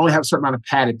 you can only have a certain amount of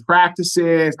padded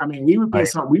practices. I mean, we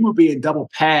would be in double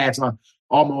pads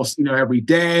almost every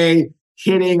day,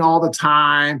 hitting all the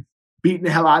time, beating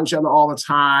the hell out of each other all the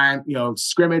time,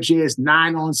 scrimmages,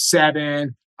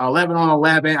 9-on-7,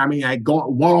 11-on-11. I mean, I go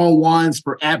one-on-ones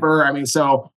forever. I mean,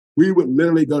 so we would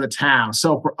literally go to town.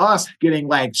 So for us, getting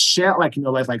like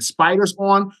spiders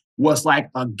on was like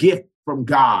a gift from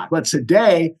God. But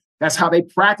today, that's how they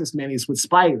practice manis with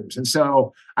spiders. And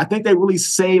so I think they really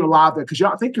save a lot of that, because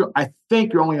I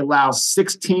think you're only allowed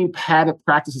 16 padded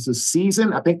practices a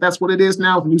season. I think that's what it is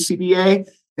now with new CBA.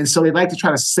 And so they like to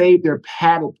try to save their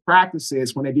padded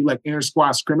practices when they do like inter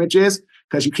squad scrimmages,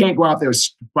 because you can't go out there with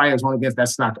spiders on against.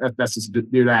 That's not going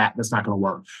to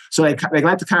work. So they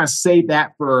like to kind of save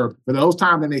that for those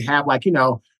times. And they have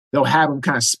they'll have them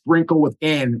kind of sprinkle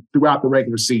within throughout the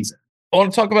regular season. I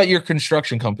want to talk about your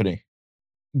construction company.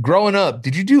 Growing up,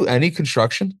 did you do any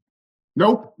construction?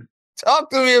 Nope. Talk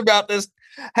to me about this.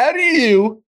 How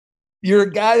do you're a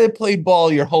guy that played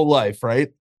ball your whole life,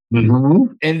 right?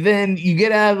 Mm-hmm. And then you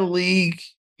get out of the league,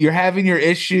 you're having your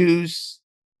issues.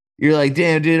 You're like,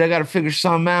 damn, dude, I got to figure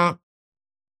something out.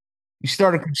 You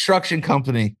start a construction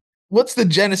company. What's the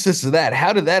genesis of that?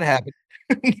 How did that happen?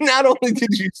 Not only did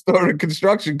you start a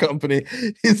construction company,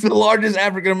 it's the largest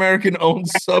African-American owned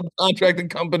subcontracting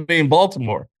company in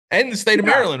Baltimore and the state of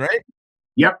Maryland, right?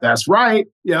 Yep, that's right.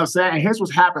 You know what I'm saying? And here's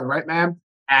what's happened, right, man?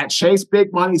 I chased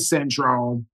big money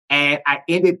syndrome, and I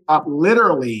ended up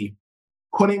literally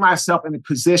putting myself in a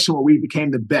position where we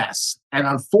became the best. And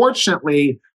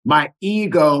unfortunately, my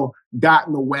ego got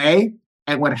in the way.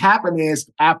 And what happened is,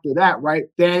 after that, right,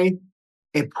 Danny,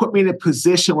 it put me in a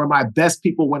position where my best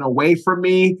people went away from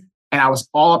me, and I was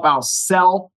all about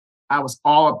self. I was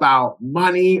all about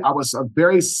money. I was a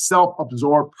very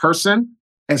self-absorbed person.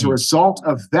 As a result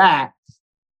of that,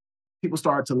 people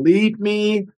started to leave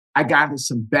me. I got into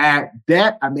some bad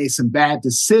debt. I made some bad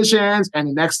decisions. And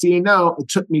the next thing you know, it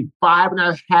took me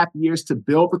 5.5 years to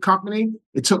build the company.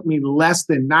 It took me less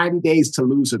than 90 days to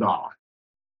lose it all.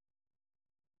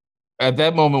 At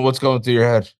that moment, what's going through your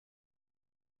head?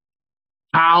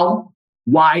 How?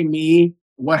 Why me?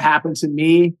 What happened to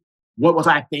me? What was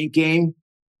I thinking?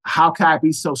 How could I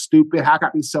be so stupid? How could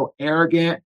I be so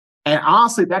arrogant? And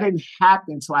honestly, that didn't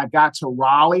happen until I got to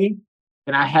Raleigh,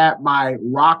 and I had my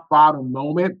rock bottom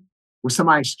moment where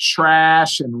somebody's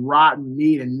trash and rotten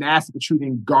meat and nasty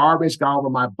protruding garbage got over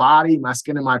my body, my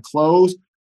skin, and my clothes.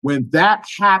 When that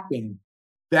happened,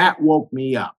 that woke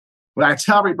me up. But I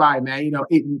tell everybody, man,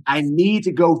 I need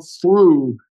to go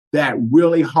through that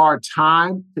really hard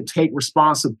time to take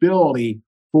responsibility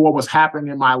for what was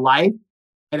happening in my life.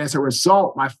 And as a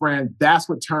result, my friend, that's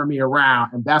what turned me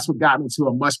around. And that's what got me to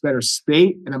a much better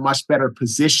state and a much better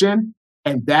position.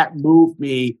 And that moved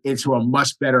me into a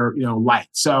much better, light.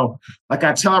 So like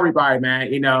I tell everybody, man,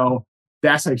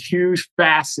 that's a huge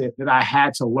facet that I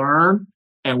had to learn.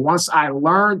 And once I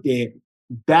learned it,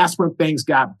 that's when things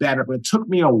got better. But it took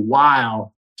me a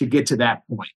while to get to that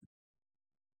point.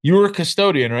 You were a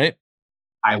custodian, right?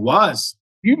 I was.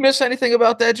 You miss anything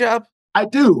about that job? I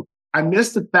do. I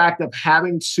miss the fact of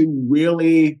having to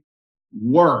really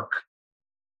work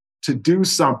to do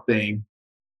something,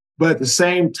 but at the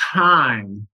same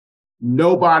time,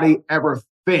 nobody ever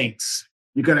thinks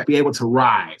you're going to be able to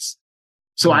rise.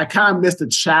 So I kind of missed the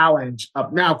challenge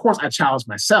of, now, of course, I challenge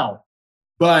myself,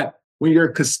 but when you're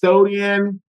a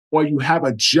custodian or you have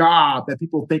a job that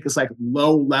people think is like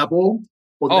low level.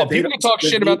 People can talk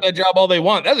shit about that job all they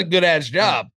want. That's a good ass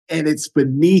job. And it's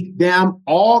beneath them,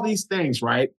 all these things,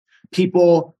 right?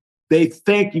 People, they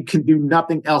think you can do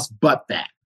nothing else but that.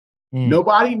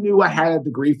 Nobody knew I had a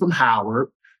degree from Howard.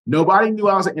 Nobody knew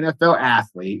I was an NFL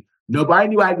athlete. Nobody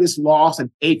knew I just lost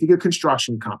an 8-figure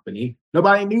construction company.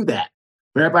 Nobody knew that.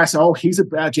 But everybody said, oh, he's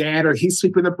a janitor. He's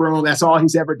sweeping the broom. That's all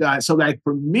he's ever done. So like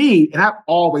for me, and I've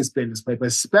always been this way, but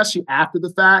especially after the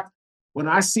fact, when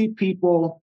I see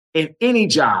people in any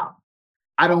job,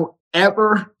 I don't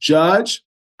ever judge.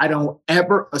 I don't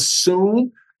ever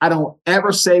assume. I don't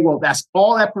ever say, well, that's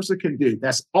all that person can do.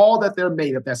 That's all that they're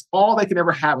made of. That's all they can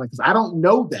ever have. Because I don't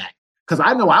know that. Because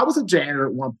I know I was a janitor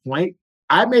at one point.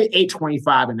 I made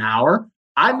 $8.25 an hour.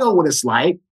 I know what it's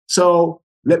like. So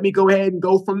let me go ahead and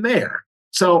go from there.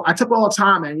 So I tell people all the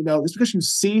time, man, just because you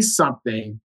see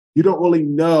something, you don't really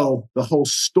know the whole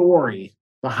story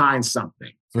behind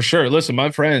something. For sure. Listen, my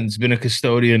friend's been a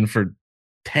custodian for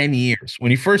 10 years.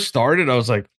 When he first started, I was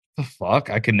like, the fuck?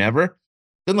 I could never.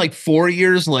 Then, like 4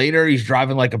 years later, he's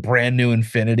driving like a brand new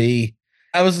Infinity.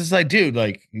 I was just like, dude,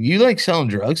 like, you like selling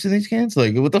drugs to these kids?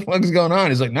 Like, what the fuck is going on?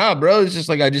 He's like, nah, bro. It's just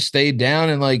like I just stayed down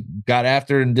and like got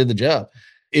after it and did the job.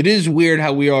 It is weird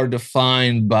how we are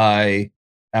defined by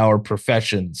our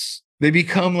professions. They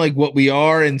become like what we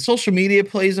are, and social media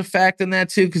plays a fact in that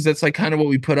too, because that's like kind of what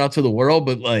we put out to the world.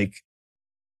 But like,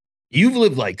 you've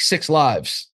lived like 6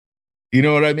 lives. You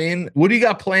know what I mean? What do you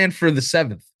got planned for the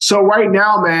 7th? So right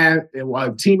now, man,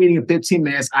 team meeting in 15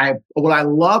 minutes. What I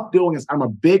love doing is I'm a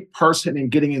big person in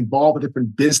getting involved with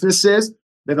different businesses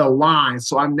that align.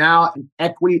 So I'm now an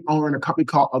equity owner in a company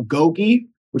called Agogi,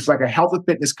 which is like a health and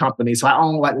fitness company. So I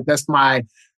own that's my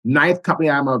 9th company.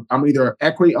 I'm either an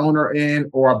equity owner in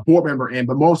or a board member in,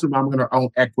 but most of them I'm going to own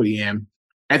equity in.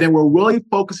 And then we're really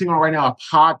focusing on right now a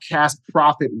podcast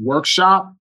profit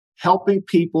workshop, helping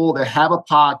people that have a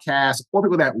podcast or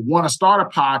people that want to start a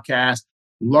podcast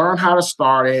learn how to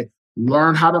start it,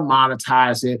 learn how to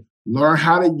monetize it, learn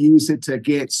how to use it to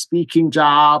get speaking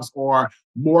jobs or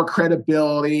more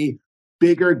credibility,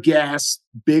 bigger guests,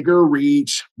 bigger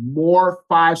reach, more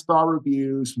 5-star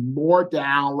reviews, more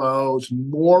downloads,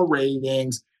 more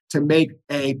ratings to make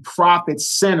a profit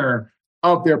center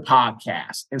of their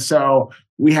podcast. And so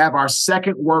we have our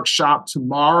 2nd workshop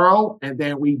tomorrow, and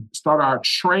then we start our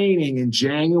training in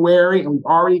January, and we've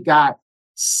already got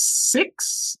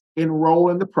 6 enroll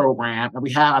in the program. And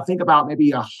we have, I think, about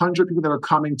maybe 100 people that are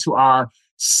coming to our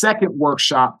 2nd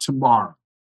workshop tomorrow.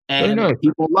 And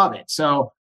people love it.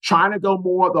 So trying to go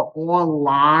more the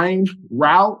online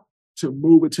route to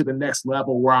move it to the next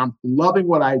level where I'm loving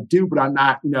what I do, but I'm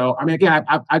not, again,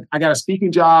 I got a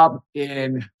speaking job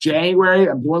in January.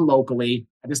 I'm doing locally.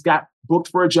 I just got booked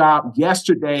for a job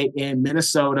yesterday in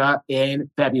Minnesota in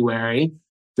February.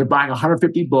 They're buying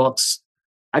 150 books.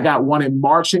 I got one in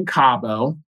March in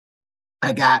Cabo.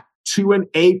 I got 2 in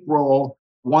April.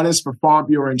 One is for Farm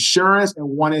Bureau Insurance, and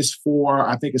one is for,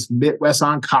 I think it's Midwest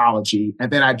Oncology.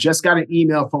 And then I just got an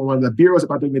email from one of the bureaus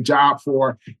about doing a job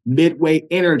for Midway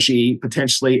Energy,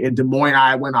 potentially in Des Moines,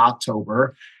 Iowa in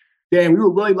October. Then we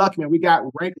were really lucky, man. We got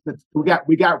ranked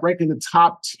in the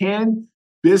top 10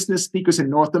 business speakers in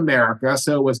North America.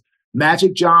 So it was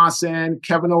Magic Johnson,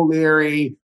 Kevin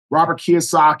O'Leary, Robert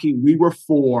Kiyosaki. We were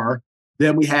 4.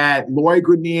 Then we had Lori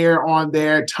Grenier on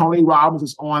there. Tony Robbins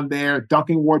was on there.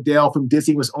 Duncan Wardell from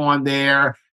Disney was on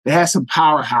there. They had some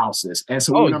powerhouses. And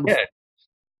so we were number 4.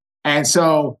 And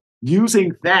so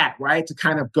using that, right, to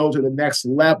kind of go to the next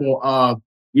level of,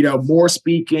 more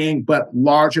speaking, but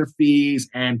larger fees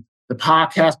and the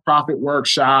podcast profit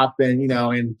workshop and,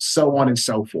 and so on and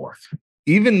so forth.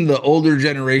 Even the older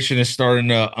generation is starting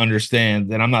to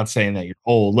understand, and I'm not saying that you're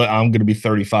old. I'm going to be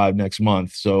 35 next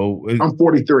month. So I'm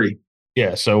 43.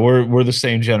 Yeah, so we're the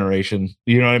same generation.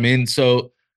 You know what I mean?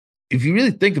 So if you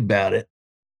really think about it,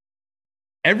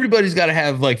 everybody's got to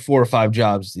have like 4 or 5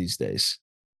 jobs these days.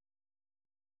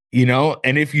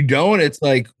 And if you don't, it's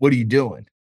like, what are you doing?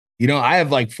 I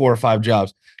have like 4 or 5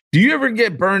 jobs. Do you ever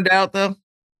get burned out though?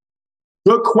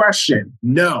 Good question.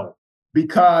 No,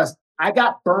 because I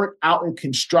got burnt out in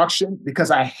construction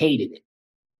because I hated it.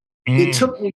 It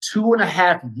took me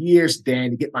 2.5 years, Dan,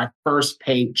 to get my first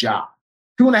paid job.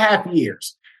 2.5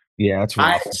 years. Yeah, that's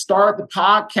rough. I started the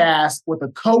podcast with a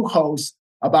co-host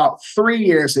about 3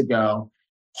 years ago,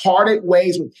 parted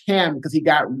ways with him because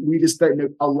we just started to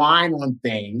align on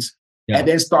things, and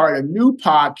then started a new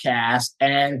podcast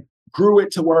and grew it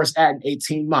to where it's at in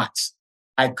 18 months.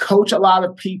 I coach a lot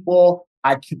of people.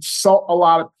 I consult a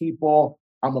lot of people.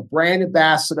 I'm a brand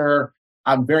ambassador.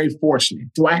 I'm very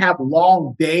fortunate. Do I have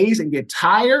long days and get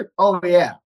tired? Oh,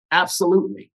 yeah,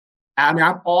 absolutely. I mean,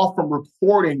 I'm off from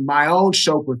recording my own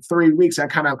show for 3 weeks. I'm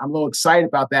a little excited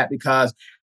about that because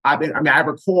I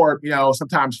record,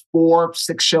 sometimes 4,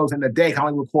 6 shows in a day. I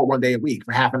only record 1 day a week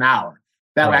for half an hour.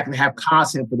 That way I can have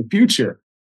content for the future.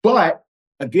 But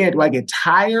again, do I get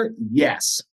tired?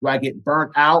 Yes. Do I get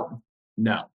burnt out?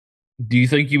 No. Do you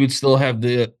think you would still have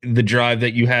the drive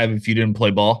that you have if you didn't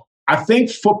play ball? I think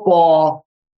football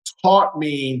taught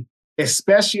me,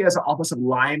 especially as an offensive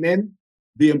lineman,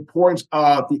 the importance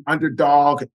of the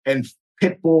underdog and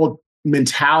pit bull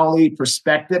mentality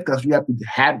perspective, because you have to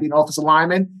be an offensive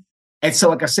lineman. And so,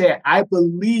 like I said, I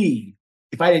believe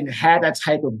if I didn't have that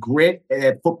type of grit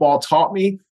that football taught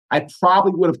me, I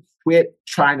probably would have quit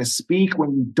trying to speak.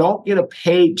 When you don't get a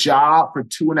paid job for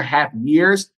 2.5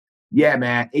 years, yeah,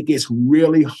 man, it gets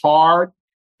really hard.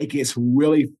 it gets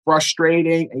really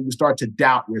frustrating and you start to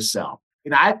doubt yourself.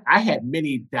 And I had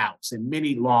many doubts and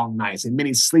many long nights and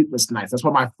many sleepless nights. That's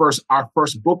why our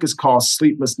first book is called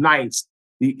Sleepless Nights,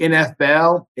 the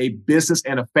NFL, a business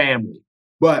and a family.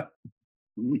 But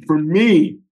for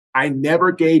me, I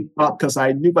never gave up because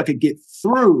I knew if I could get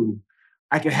through,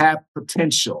 I could have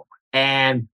potential.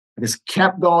 And I just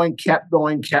kept going,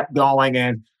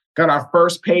 and got our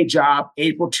first paid job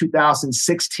April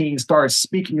 2016, started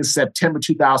speaking in September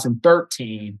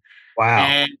 2013. Wow.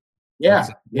 And yeah,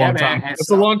 Long man. time. It's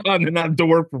a long time to not have to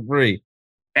work for free.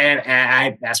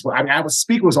 And that's what I was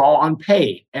speaking was all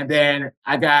unpaid. And then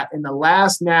I got in the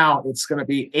last now, it's going to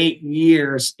be 8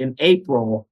 years in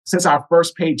April since our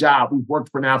first paid job. We've worked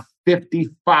for now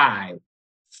 55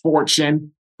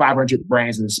 Fortune 500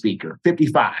 brands as a speaker,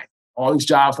 55. All these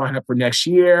jobs lined up for next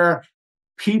year.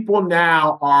 People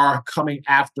now are coming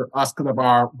after us because of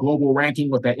our global ranking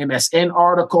with the MSN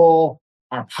article.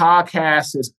 Our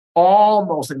podcast is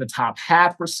almost in the top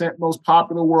 0.5% most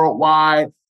popular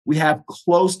worldwide. We have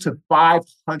close to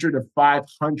 500 of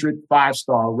 500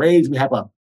 5-star ratings. We have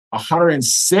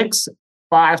 106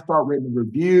 5-star written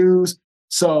reviews.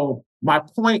 So my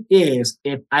point is,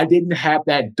 if I didn't have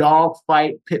that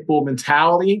dogfight pit bull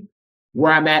mentality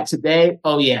where I'm at today,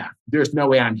 oh yeah, there's no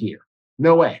way I'm here.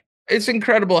 No way. It's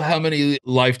incredible how many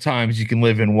lifetimes you can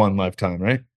live in one lifetime,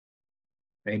 right?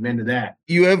 Amen to that.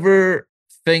 You ever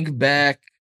think back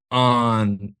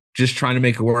on just trying to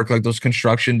make it work, like those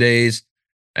construction days,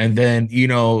 and then,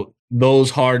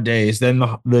 those hard days, then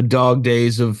the dog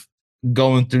days of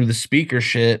going through the speaker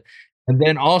shit. And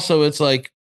then also it's like,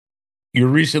 you're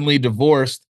recently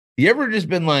divorced. You ever just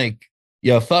been like,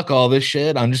 yo, fuck all this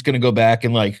shit. I'm just going to go back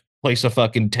and like place a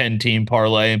fucking 10-team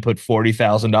parlay and put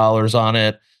 $40,000 on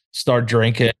it, start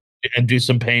drinking and do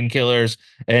some painkillers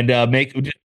and make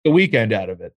a weekend out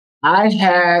of it. I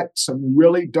had some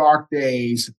really dark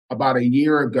days about a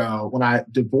year ago when I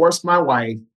divorced my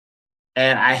wife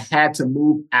and I had to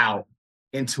move out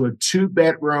into a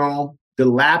 2-bedroom,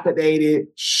 dilapidated,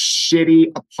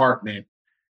 shitty apartment.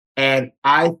 And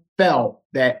I felt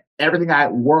that everything I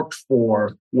worked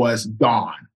for was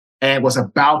gone and was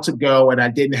about to go. And I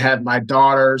didn't have my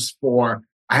daughters I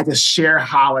had to share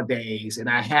holidays and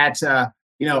I had to,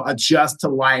 adjust to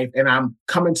life. And I'm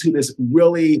coming to this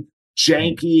really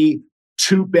janky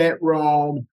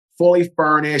 2-bedroom, fully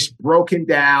furnished, broken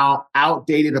down,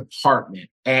 outdated apartment.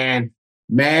 And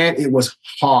man, it was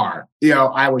hard.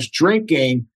 I was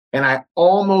drinking and I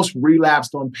almost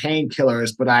relapsed on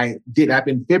painkillers, but I did. I've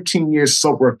been 15 years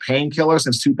sober of painkillers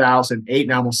since 2008,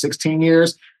 now almost 16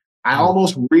 years. I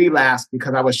almost relapsed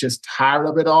because I was just tired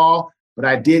of it all, but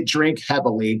I did drink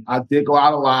heavily. I did go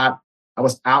out a lot. I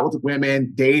was out with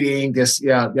women, dating, this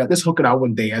hooking up. I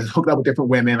wasn't dating. I was hooking up with different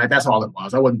women. Like that's all it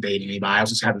was. I wasn't dating anybody. I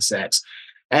was just having sex.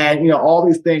 And, all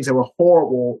these things that were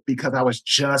horrible because I was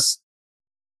just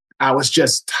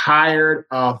tired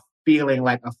of feeling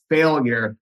like a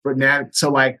failure for now.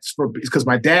 So because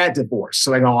my dad divorced.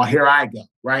 So here I go.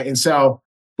 Right. And so,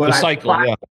 but the cycle,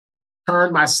 I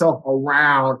turned myself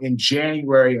around in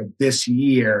January of this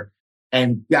year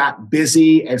and got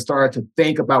busy and started to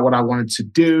think about what I wanted to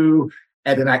do.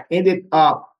 And then I ended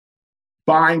up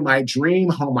buying my dream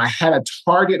home. I had a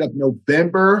target of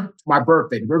November, my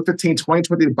birthday, November 15,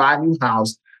 2020, to buy a new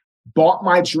house. Bought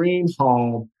my dream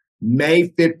home May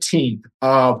 15th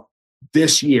of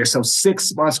this year. So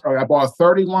 6 months, I bought a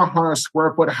 3,100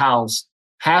 square foot house,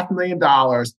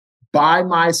 $500,000 by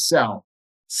myself,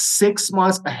 6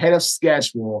 months ahead of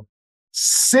schedule,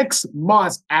 6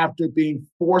 months after being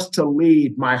forced to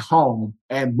leave my home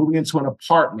and moving into an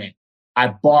apartment. I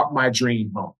bought my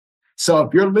dream home. So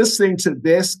if you're listening to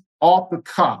this off the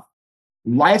cuff,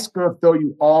 life's going to throw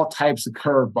you all types of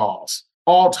curveballs,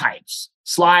 all types,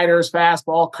 sliders,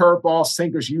 fastball, curveball,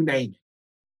 sinkers, you name it.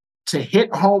 To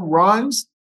hit home runs,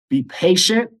 be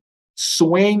patient,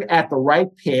 swing at the right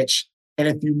pitch. And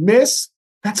if you miss,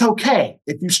 that's okay.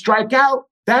 If you strike out,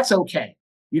 that's okay.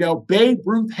 Babe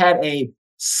Ruth had a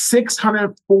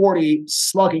 640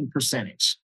 slugging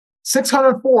percentage.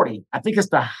 640, I think it's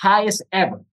the highest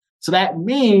ever. So that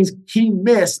means he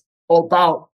missed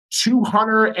about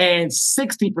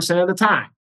 260% of the time,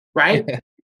 right?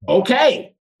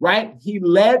 Okay, right? He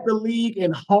led the league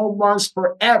in home runs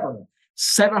forever,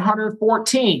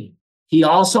 714. He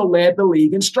also led the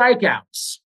league in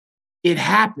strikeouts. It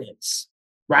happens,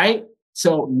 right?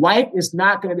 So life is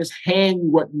not going to just hand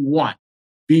you what you want.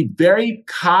 Be very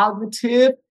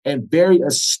cognitive and very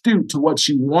astute to what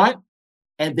you want,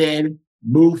 and then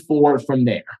move forward from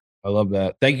there. I love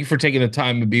that. Thank you for taking the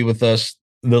time to be with us.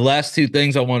 The last two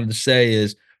things I wanted to say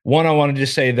is, one, I want to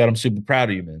just say that I'm super proud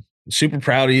of you, man. Super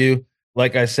proud of you.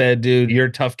 Like I said, dude, you're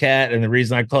a tough cat. And the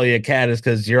reason I call you a cat is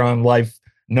because you're on life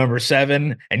number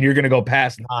 7 and you're going to go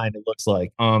past 9, it looks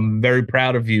like. I'm very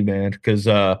proud of you, man, because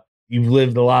you've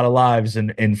lived a lot of lives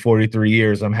in 43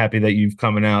 years. I'm happy that you've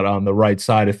coming out on the right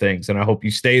side of things. And I hope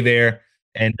you stay there.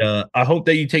 And I hope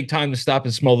that you take time to stop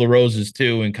and smell the roses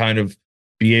too and kind of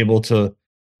be able to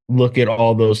look at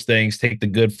all those things, take the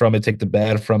good from it, take the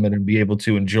bad from it, and be able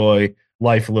to enjoy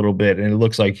life a little bit. And it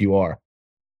looks like you are.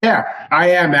 Yeah,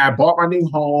 I am, man. I bought my new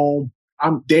home.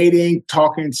 I'm dating,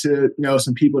 talking to,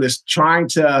 some people just trying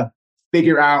to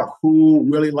figure out who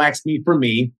really likes me for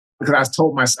me. Because I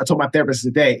told my therapist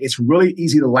today, it's really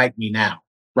easy to like me now,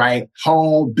 right?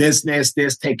 Home, business,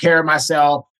 this, take care of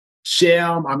myself,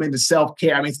 chill. I'm into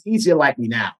self-care. I mean, it's easy to like me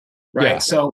now, right? Yeah.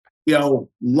 So,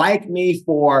 like me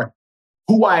for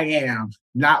who I am,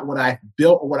 not what I've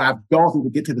built or what I've gone through to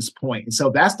get to this point. And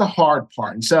so that's the hard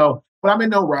part. And so, but I'm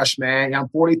in no rush, man. I'm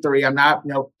 43. I'm not,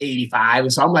 85.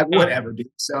 And so I'm like, whatever, dude.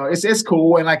 So it's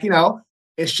cool. And like,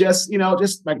 it's just,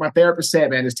 just like my therapist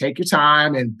said, man, just take your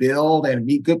time and build and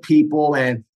meet good people.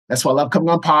 And that's why I love coming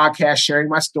on podcasts, sharing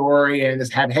my story and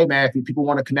just having, hey, man, if people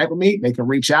want to connect with me, they can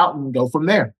reach out and go from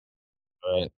there.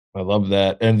 Right. I love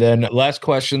that. And then last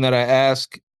question that I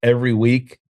ask every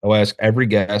week, I'll ask every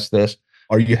guest this.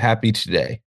 Are you happy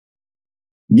today?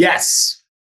 Yes.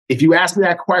 If you asked me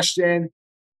that question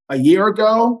a year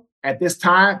ago at this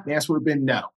time, the answer would have been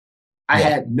no. I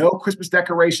had no Christmas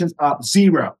decorations up,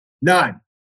 0, none.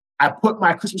 I put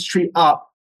my Christmas tree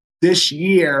up this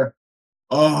year.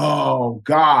 Oh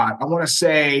God, I want to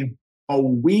say a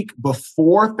week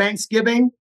before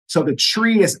Thanksgiving. So the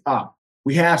tree is up.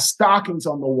 We have stockings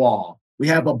on the wall. We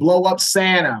have a blow up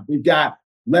Santa. We've got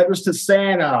letters to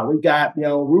Santa. We've got,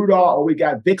 Rudolph, or we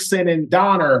got Vixen and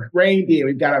Donner reindeer.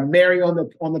 We've got a Mary on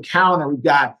the counter. We've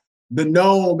got the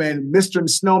gnome and Mr.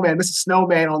 Snowman, Mrs.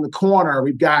 Snowman on the corner.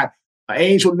 We've got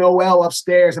Angel Noel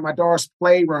upstairs in my daughter's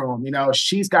playroom.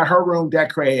 She's got her room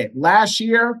decorated. Last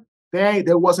year,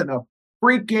 there wasn't a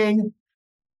freaking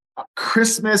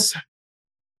Christmas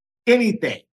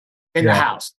anything in the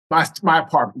house. My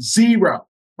apartment, 0.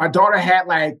 My daughter had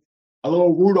like a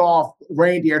little Rudolph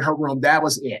reindeer in her room. That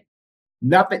was it.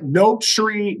 Nothing, no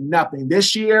tree, nothing.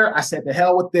 This year, I said, the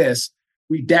hell with this.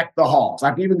 We decked the halls.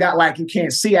 I've even got you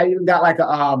can't see, I even got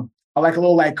a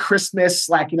little Christmas,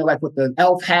 like with the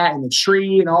elf hat and the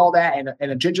tree and all that,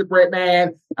 and a gingerbread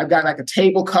man. I've got a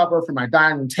table cover for my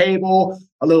dining room table,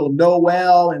 a little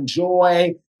Noel and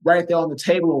joy right there on the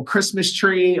table, a little Christmas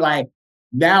tree.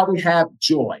 Now we have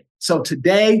joy. So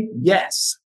today,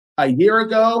 yes. A year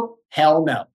ago, hell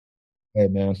no. Hey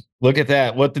man, look at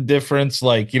that. What the difference,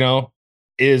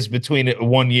 is between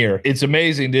 1 year. It's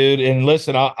amazing, dude. And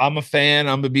listen, I'm a fan.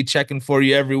 I'm going to be checking for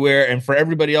you everywhere. And for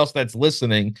everybody else that's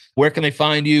listening, where can they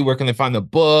find you? Where can they find the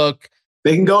book?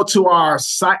 They can go to our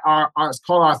site, it's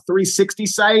called our 360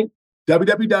 site,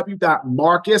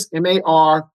 www.marques,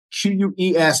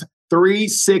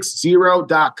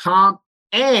 MARQUES360.com.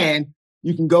 And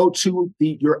you can go to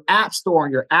your app store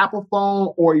on your Apple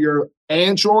phone or your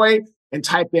Android and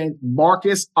type in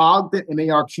Marques Ogden,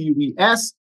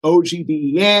 MARQUES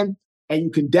OGDEN, and you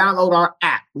can download our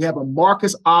app. We have a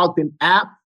Marques Ogden app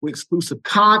with exclusive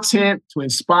content to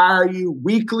inspire you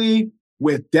weekly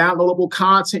with downloadable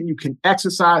content you can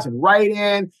exercise and write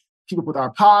in, keep up with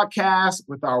our podcast,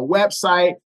 with our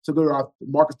website. So go to our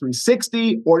Marques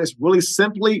 360, or just really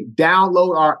simply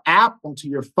download our app onto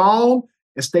your phone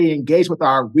and stay engaged with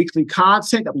our weekly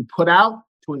content that we put out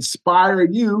to inspire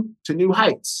you to new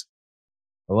heights.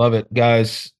 I love it,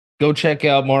 guys. Go check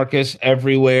out Marques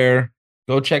everywhere.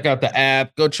 Go check out the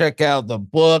app. Go check out the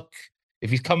book.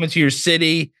 If he's coming to your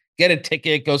city, get a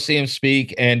ticket. Go see him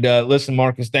speak. And listen,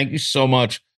 Marques, thank you so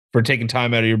much for taking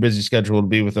time out of your busy schedule to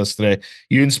be with us today.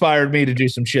 You inspired me to do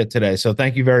some shit today. So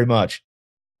thank you very much.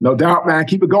 No doubt, man.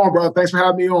 Keep it going, brother. Thanks for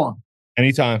having me on.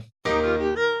 Anytime.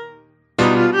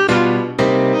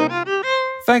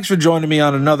 Thanks for joining me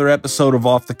on another episode of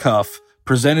Off the Cuff,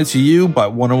 presented to you by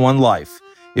 101 Life.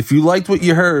 If you liked what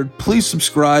you heard, please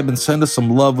subscribe and send us some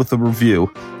love with a review.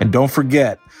 And don't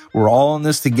forget, we're all in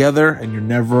this together and you're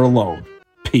never alone.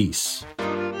 Peace.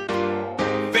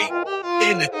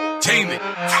 Entertainment.